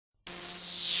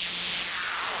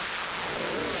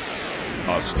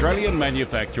Australian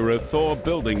manufacturer Thor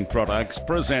Building Products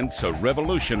presents a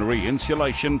revolutionary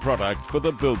insulation product for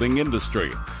the building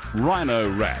industry,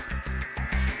 Rhino Wrap.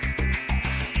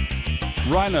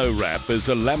 Rhino Wrap is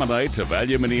a laminate of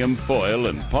aluminium foil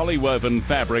and polywoven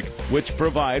fabric which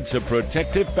provides a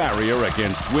protective barrier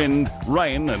against wind,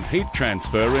 rain and heat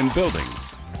transfer in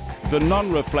buildings. The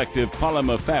non-reflective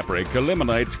polymer fabric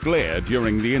eliminates glare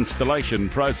during the installation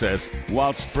process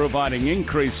whilst providing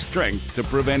increased strength to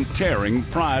prevent tearing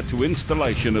prior to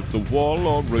installation of the wall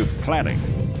or roof cladding.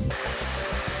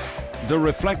 The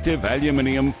reflective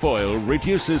aluminium foil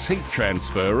reduces heat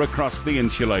transfer across the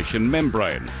insulation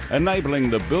membrane, enabling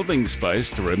the building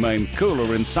space to remain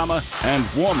cooler in summer and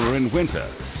warmer in winter.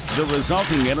 The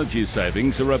resulting energy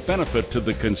savings are a benefit to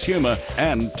the consumer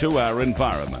and to our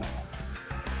environment.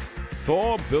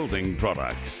 Thor Building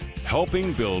Products,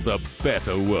 helping build a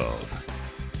better world.